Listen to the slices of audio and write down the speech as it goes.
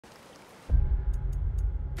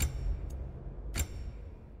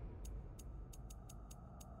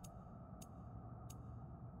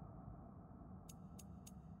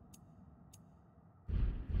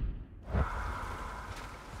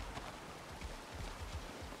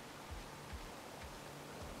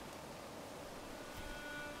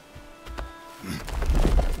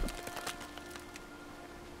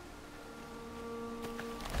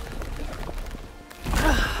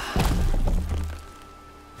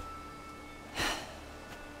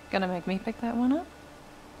Gonna make me pick that one up?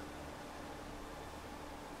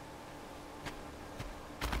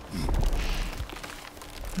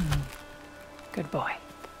 Good boy.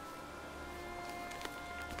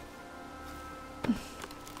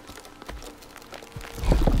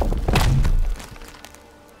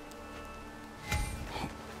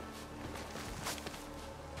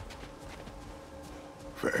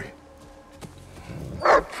 Faye.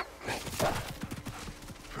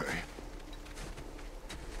 Faye.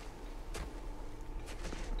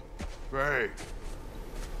 Faye!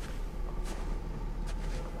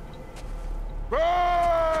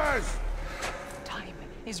 Time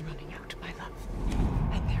is running out, my love.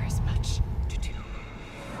 And there is much to do.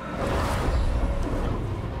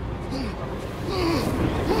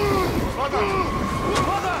 Mother!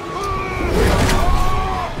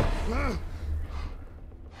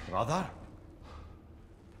 Brother?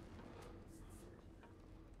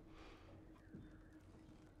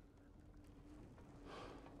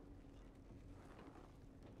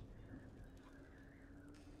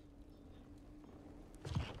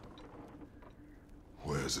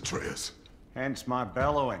 Where's Atreus? Hence my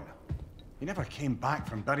bellowing. He never came back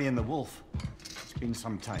from burying the wolf. It's been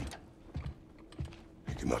some time.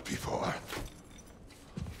 He cannot be far.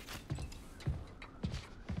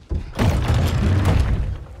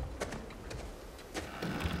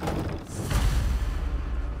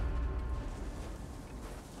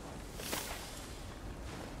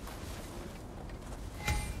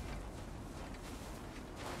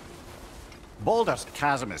 Baldur's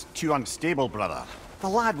Chasm is too unstable, brother. The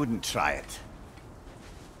lad wouldn't try it.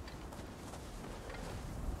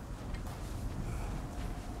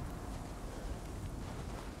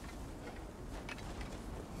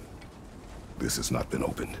 This has not been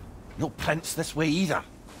opened. No prints this way either.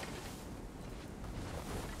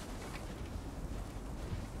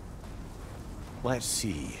 Let's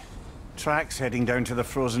see. Tracks heading down to the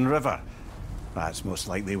frozen river. That's most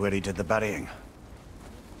likely where he did the burying.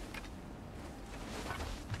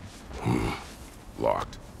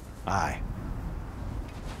 Locked. Aye.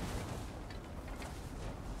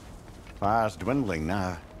 Fire's dwindling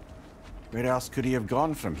now. Where else could he have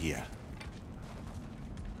gone from here?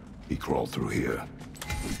 He crawled through here.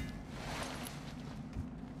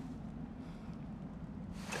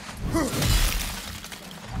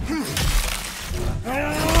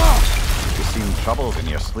 You seem troubled in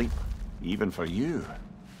your sleep, even for you.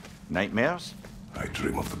 Nightmares? I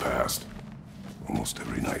dream of the past. Almost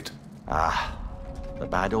every night. Ah, the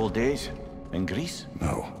bad old days? In Greece?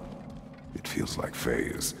 No. It feels like Faye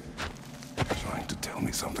is trying to tell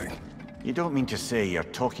me something. You don't mean to say you're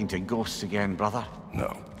talking to ghosts again, brother?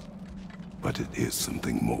 No. But it is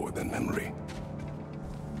something more than memory.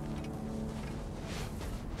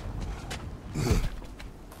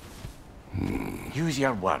 Use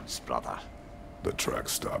your words, brother. The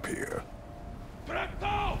tracks stop here.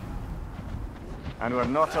 And we're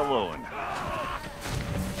not alone.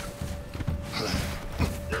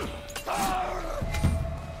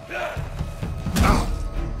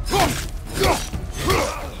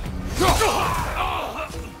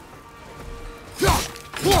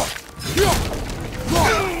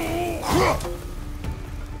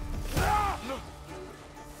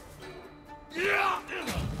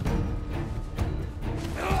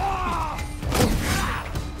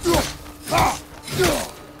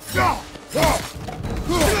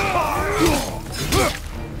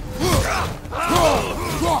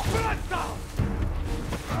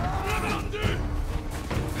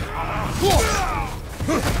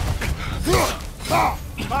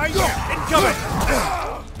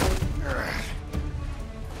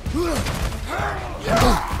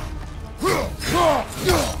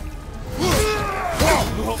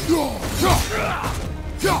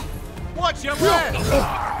 Watch your left!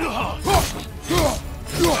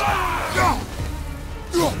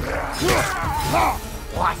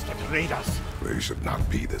 Blasted raiders! They should not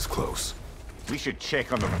be this close. We should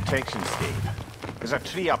check on the protection stave. There's a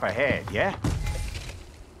tree up ahead, yeah?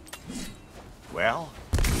 Well?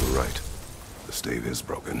 You're right. The stave is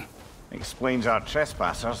broken. Explains our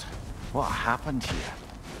trespassers. What happened here?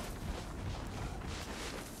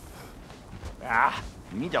 Ah,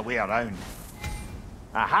 we need a way around.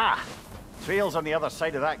 Aha! Trail's on the other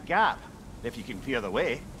side of that gap, if you can clear the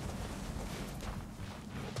way.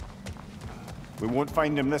 We won't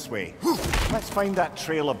find him this way. Let's find that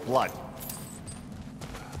trail of blood.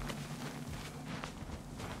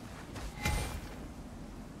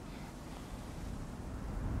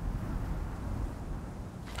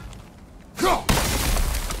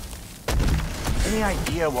 Any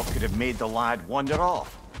idea what could have made the lad wander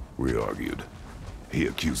off? We argued. He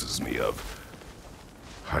accuses me of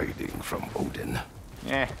hiding from Odin.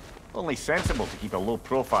 Eh, only sensible to keep a low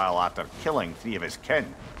profile after killing 3 of his kin.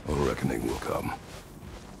 A reckoning will come.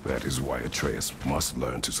 That is why Atreus must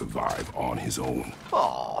learn to survive on his own.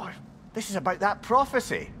 Oh, this is about that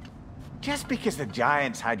prophecy. Just because the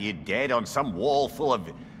giants had you dead on some wall full of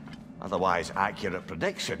otherwise accurate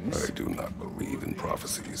predictions. I do not believe in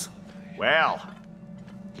prophecies. Well,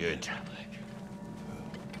 good.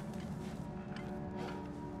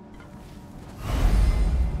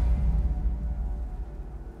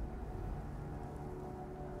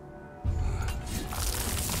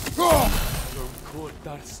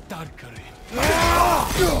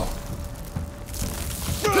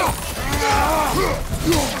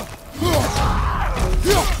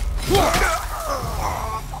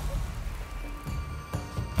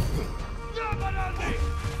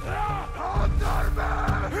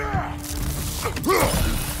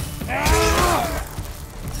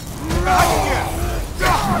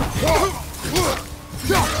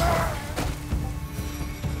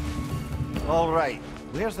 All right,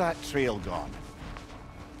 where's that trail gone?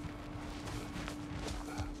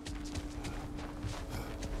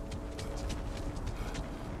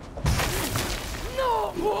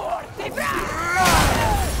 No more!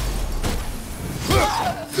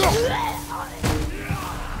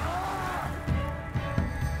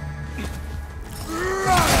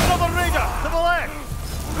 Another raider! To the left!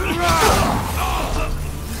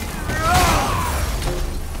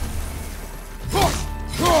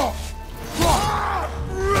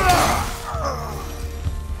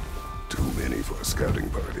 Too many for a scouting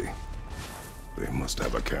party. They must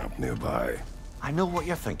have a camp nearby. I know what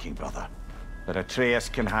you're thinking, brother. But Atreus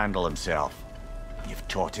can handle himself. You've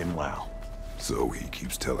taught him well. So he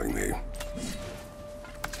keeps telling me.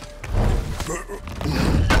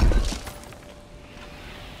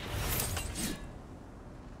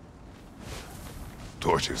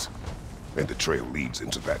 Torches. And the trail leads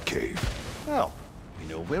into that cave. Well, we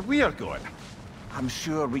know where we are going. I'm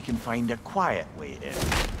sure we can find a quiet way in.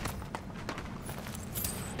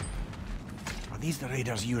 Are these the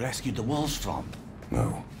raiders you rescued the wolves from?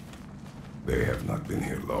 No. They have not been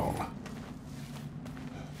here long.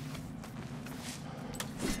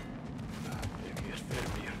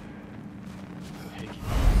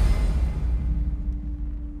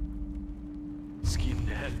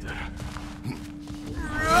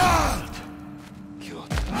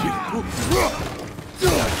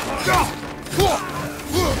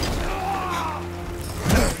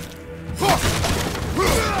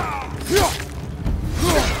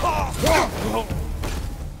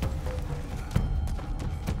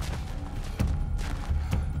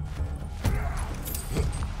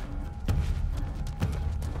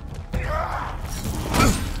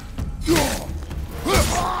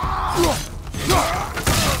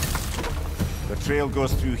 The trail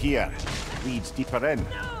goes through here. Leads deeper in.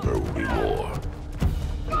 There will be more.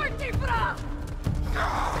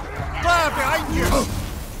 Fire behind you!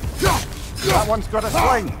 That one's got a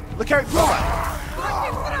sling. Look out for it!